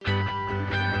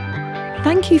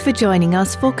Thank you for joining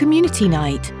us for Community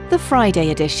Night, the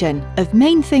Friday edition of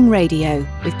Main Thing Radio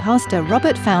with Pastor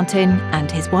Robert Fountain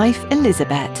and his wife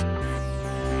Elizabeth. His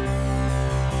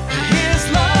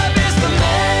love is the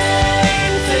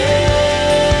main thing.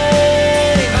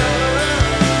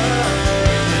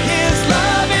 His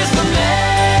love is the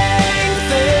main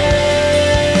thing.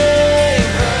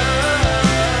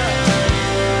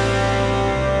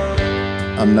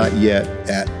 I'm not yet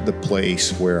at the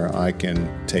place where I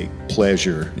can take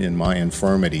pleasure in my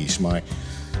infirmities, my,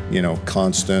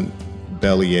 constant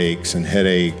belly aches and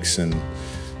headaches, and,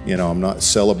 I'm not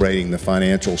celebrating the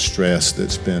financial stress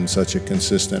that's been such a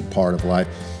consistent part of life.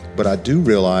 But I do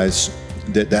realize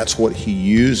that that's what he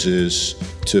uses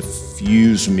to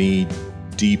fuse me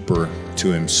deeper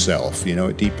to himself.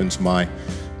 It deepens my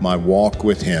walk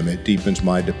with him. It deepens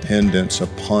my dependence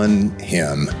upon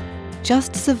him.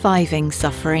 Just surviving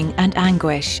suffering and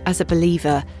anguish as a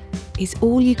believer is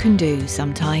all you can do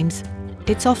sometimes.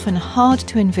 It's often hard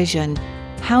to envision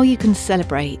how you can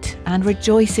celebrate and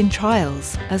rejoice in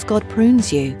trials as God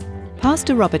prunes you.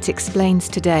 Pastor Robert explains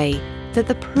today that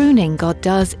the pruning God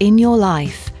does in your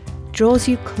life draws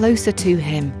you closer to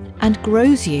Him and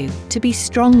grows you to be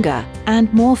stronger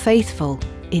and more faithful.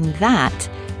 In that,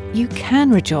 you can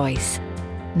rejoice.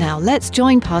 Now let's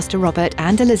join Pastor Robert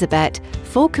and Elizabeth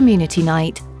for Community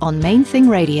Night on Main Thing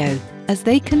Radio as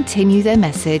they continue their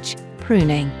message,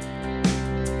 Pruning.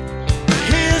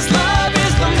 His love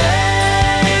is the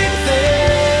main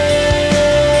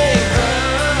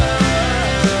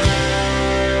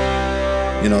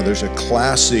thing. There's a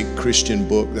classic Christian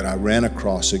book that I ran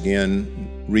across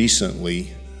again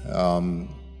recently.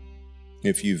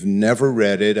 If you've never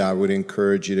read it, I would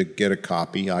encourage you to get a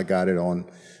copy. I got it on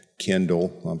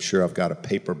Kindle. I'm sure I've got a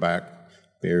paperback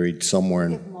buried somewhere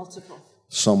in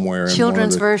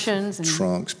children's versions and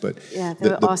trunks. But yeah,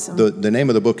 they're awesome. The name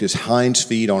of the book is Hinds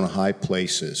Feet on High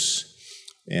Places,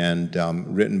 and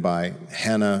written by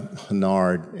Hannah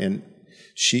Hennard, and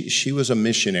she was a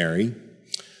missionary.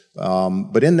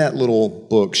 But in that little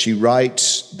book, she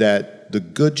writes that the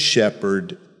Good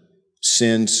Shepherd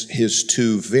sends his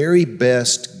two very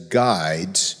best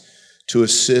guides to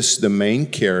assist the main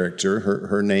character.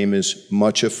 Her name is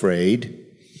Much Afraid,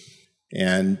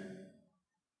 and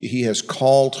he has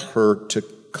called her to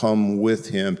come with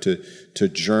him to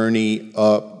journey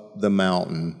up the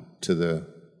mountain to the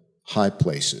high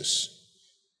places.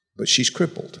 But she's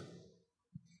crippled.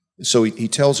 So he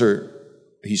tells her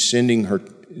he's sending her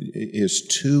his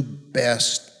two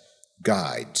best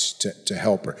guides to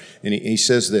help her. And he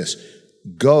says this: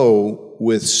 go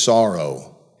with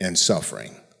sorrow and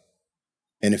suffering.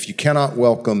 And if you cannot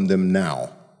welcome them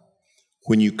now,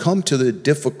 when you come to the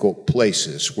difficult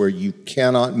places where you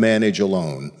cannot manage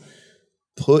alone,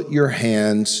 put your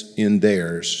hands in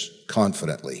theirs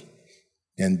confidently,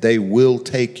 and they will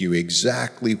take you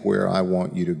exactly where I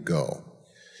want you to go.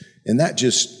 And that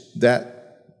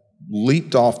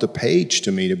leaped off the page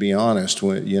to me, to be honest,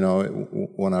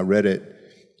 when I read it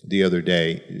the other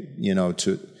day,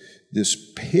 to this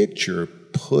picture,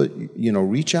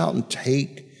 reach out and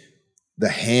take the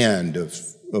hand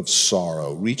of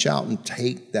sorrow. Reach out and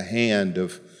take the hand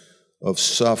of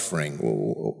suffering.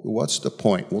 Well, what's the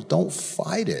point? Well, don't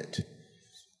fight it.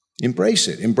 Embrace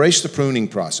it. Embrace the pruning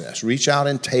process. Reach out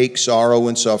and take sorrow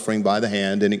and suffering by the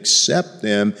hand and accept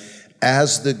them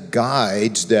as the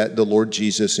guides that the Lord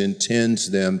Jesus intends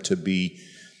them to be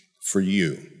for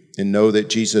you. And know that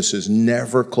Jesus is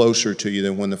never closer to you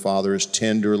than when the Father is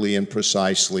tenderly and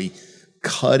precisely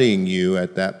cutting you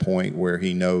at that point where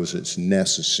he knows it's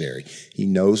necessary. He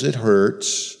knows it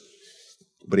hurts,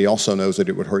 but he also knows that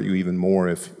it would hurt you even more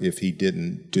if he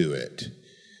didn't do it.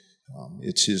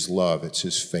 It's his love, it's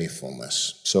his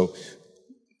faithfulness. So,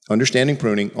 understanding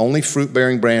pruning, only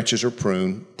fruit-bearing branches are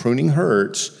pruned. Pruning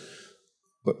hurts,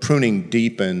 but pruning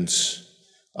deepens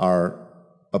our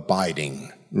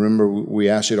abiding. Remember, we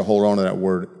asked you to hold on to that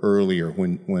word earlier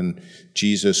when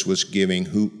Jesus was giving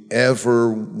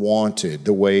whoever wanted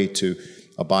the way to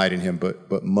abide in him,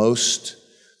 but most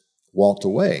walked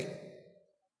away.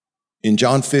 In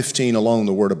John 15 alone,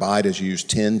 the word abide is used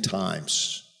 10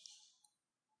 times.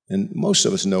 And most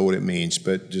of us know what it means,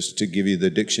 but just to give you the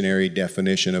dictionary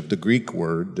definition of the Greek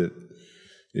word that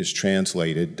is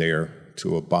translated there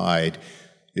to abide,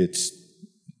 it's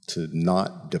to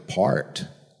not depart,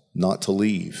 not to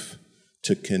leave,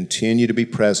 to continue to be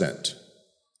present,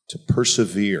 to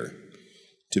persevere,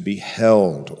 to be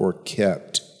held or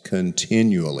kept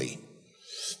continually.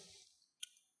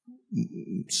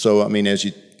 So, as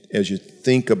you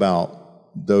think about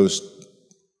those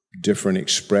different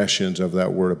expressions of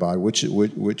that word abide,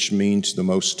 which means the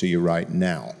most to you right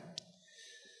now?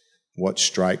 what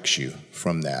strikes you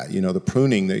from that. The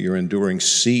pruning that you're enduring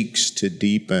seeks to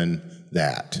deepen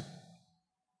that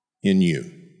in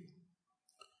you.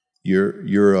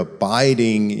 You're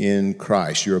abiding in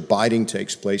Christ. Your abiding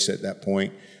takes place at that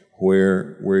point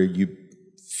where you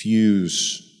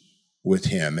fuse with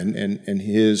Him and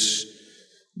His,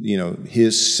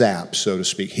 His sap, so to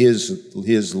speak,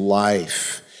 His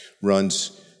life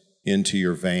runs into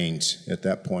your veins at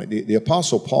that point. The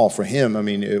Apostle Paul, for him,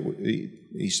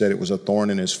 he said it was a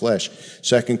thorn in his flesh.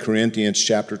 2 Corinthians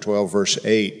chapter 12, verse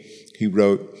 8, he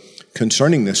wrote,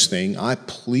 "Concerning this thing, I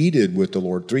pleaded with the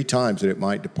Lord 3 times that it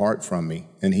might depart from me.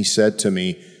 And He said to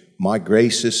me, my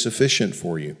grace is sufficient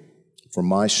for you, for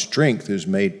my strength is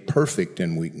made perfect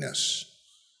in weakness.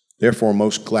 Therefore,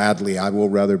 most gladly, I will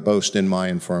rather boast in my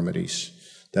infirmities,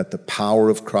 that the power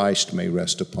of Christ may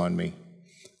rest upon me.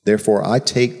 Therefore, I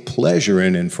take pleasure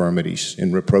in infirmities,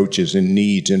 in reproaches, in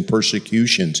needs, in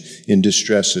persecutions, in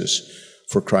distresses,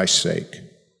 for Christ's sake.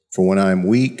 For when I am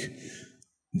weak,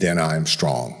 then I am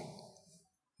strong."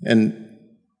 And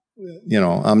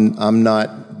I'm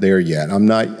not there yet. I'm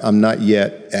not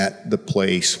yet at the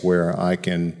place where I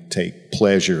can take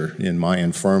pleasure in my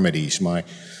infirmities, my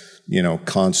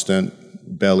constant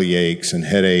belly aches and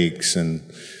headaches, and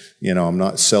I'm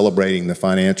not celebrating the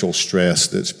financial stress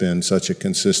that's been such a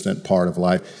consistent part of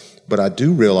life. But I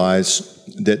do realize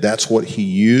that that's what He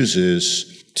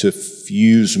uses to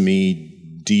fuse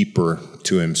me deeper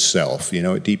to Himself.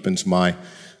 It deepens my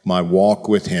walk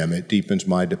with Him. It deepens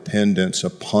my dependence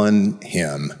upon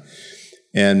Him.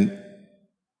 And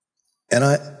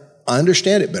I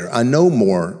understand it better. I know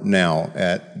more now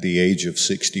at the age of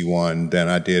 61 than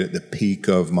I did at the peak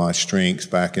of my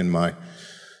strength back in my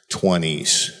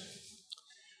 20s.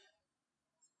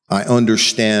 I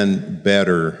understand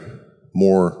better,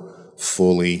 more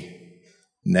fully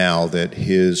now that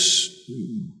His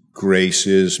grace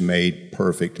is made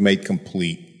perfect, made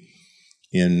complete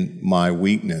in my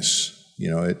weakness.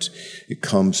 It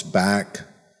comes back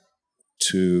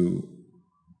to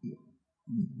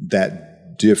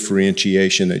that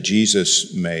differentiation that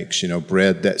Jesus makes,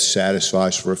 bread that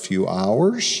satisfies for a few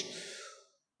hours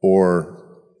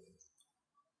or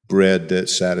bread that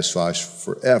satisfies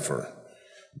forever.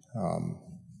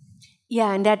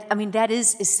 And that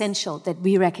is essential, that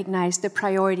we recognize the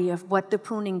priority of what the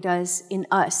pruning does in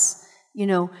us.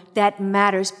 That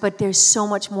matters, but there's so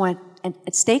much more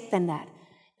at stake than that.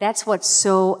 That's what's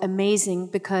so amazing,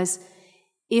 because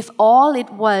if all it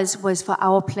was for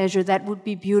our pleasure, that would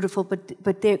be beautiful,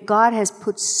 but God has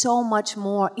put so much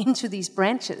more into these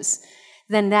branches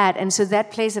than that. And so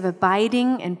that place of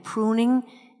abiding and pruning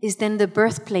is then the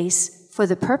birthplace for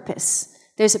the purpose.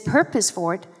 There's a purpose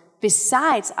for it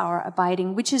besides our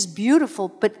abiding, which is beautiful,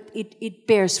 but it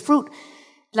bears fruit.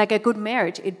 Like a good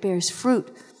marriage, it bears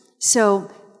fruit. So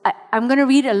I'm going to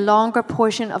read a longer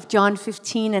portion of John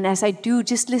 15, and as I do,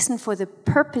 just listen for the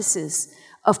purposes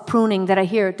of pruning that are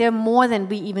here. They're more than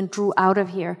we even drew out of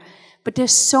here, but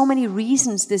there's so many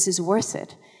reasons this is worth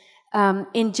it.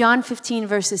 In John 15,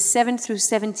 verses 7 through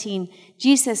 17,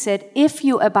 Jesus said, "If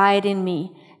you abide in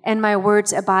me, and my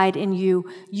words abide in you,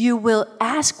 you will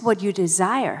ask what you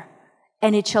desire,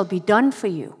 and it shall be done for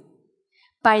you.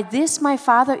 By this my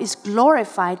Father is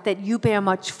glorified, that you bear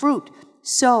much fruit,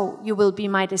 so you will be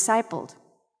my disciple.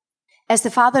 As the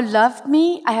Father loved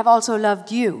me, I have also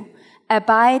loved you.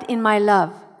 Abide in my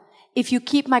love. If you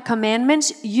keep my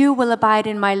commandments, you will abide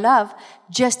in my love,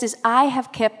 just as I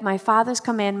have kept my Father's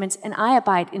commandments, and I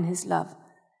abide in his love.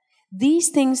 These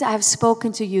things I have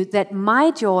spoken to you, that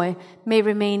my joy may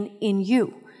remain in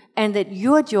you, and that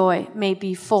your joy may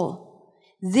be full.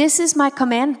 This is my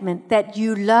commandment, that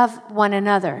you love one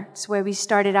another." It's where we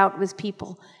started out with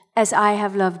people. "As I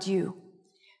have loved you.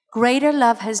 Greater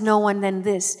love has no one than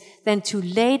this, than to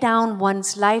lay down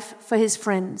one's life for his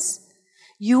friends.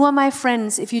 You are my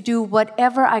friends if you do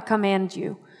whatever I command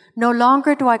you. No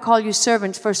longer do I call you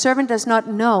servants, for a servant does not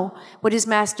know what his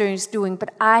master is doing,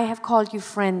 but I have called you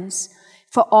friends.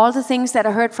 For all the things that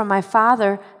I heard from my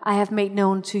Father, I have made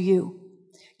known to you.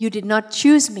 You did not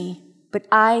choose me, but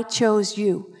I chose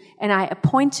you, and I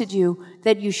appointed you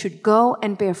that you should go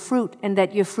and bear fruit, and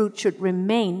that your fruit should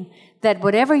remain, that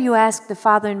whatever you ask the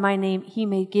Father in my name, he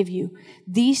may give you.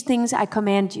 These things I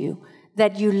command you,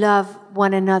 that you love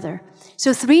one another."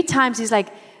 So 3 times he's like,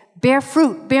 bear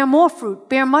fruit, bear more fruit,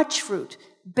 bear much fruit,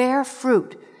 bear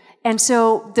fruit. And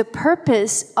so the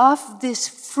purpose of this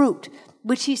fruit,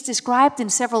 which he's described in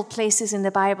several places in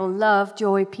the Bible, love,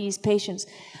 joy, peace, patience,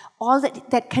 all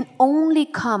that can only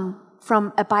come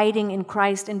from abiding in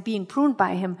Christ and being pruned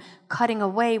by him, cutting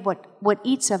away what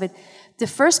eats of it. The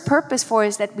first purpose for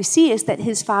us that we see is that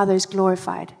his Father is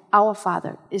glorified. Our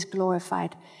Father is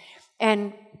glorified.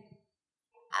 And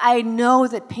I know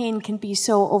that pain can be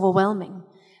so overwhelming.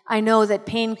 I know that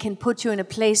pain can put you in a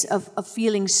place of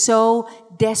feeling so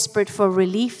desperate for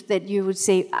relief that you would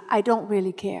say, I don't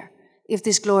really care if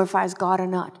this glorifies God or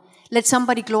not. Let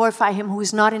somebody glorify him who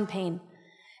is not in pain.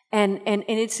 And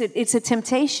it's a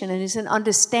temptation, and it's an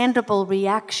understandable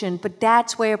reaction, but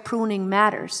that's where pruning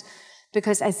matters.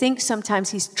 Because I think sometimes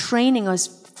he's training us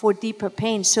for deeper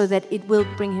pain so that it will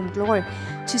bring him glory.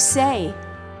 To say,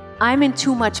 I'm in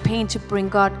too much pain to bring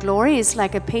God glory is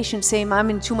like a patient saying, I'm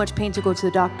in too much pain to go to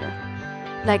the doctor.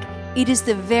 Like, it is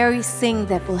the very thing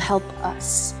that will help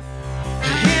us.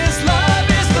 His love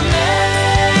is the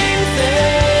main thing.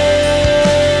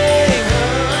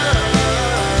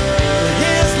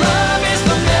 His love is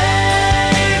the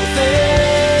main thing.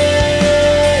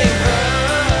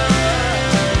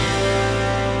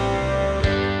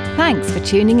 Thanks for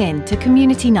tuning in to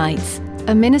Community Nights,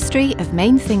 a ministry of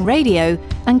Main Thing Radio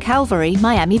and Calvary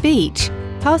Miami Beach.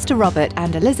 Pastor Robert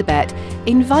and Elizabeth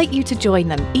invite you to join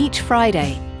them each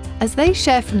Friday as they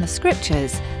share from the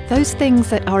scriptures those things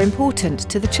that are important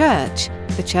to the church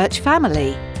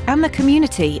family, and the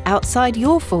community outside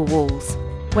your four walls.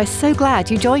 We're so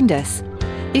glad you joined us.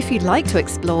 If you'd like to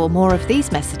explore more of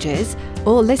these messages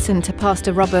or listen to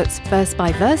Pastor Robert's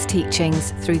verse-by-verse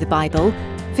teachings through the Bible,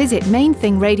 visit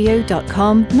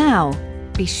mainthingradio.com now.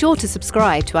 Be sure to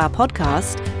subscribe to our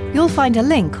podcast. You'll find a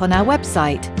link on our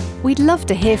website. We'd love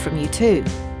to hear from you too.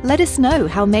 Let us know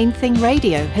how Main Thing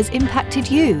Radio has impacted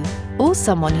you or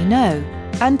someone you know,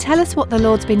 and tell us what the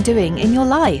Lord's been doing in your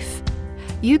life.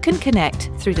 You can connect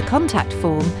through the contact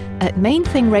form at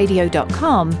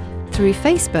mainthingradio.com, through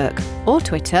Facebook or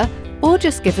Twitter, or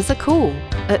just give us a call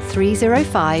at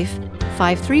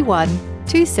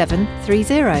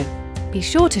 305-531-2730. Be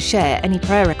sure to share any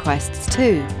prayer requests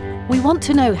too. We want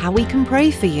to know how we can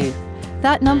pray for you.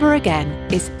 That number again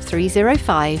is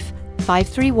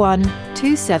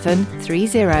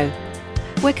 305-531-2730.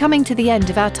 We're coming to the end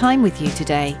of our time with you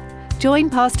today. Join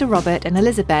Pastor Robert and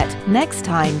Elizabeth next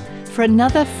time for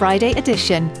another Friday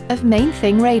edition of Main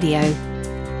Thing Radio.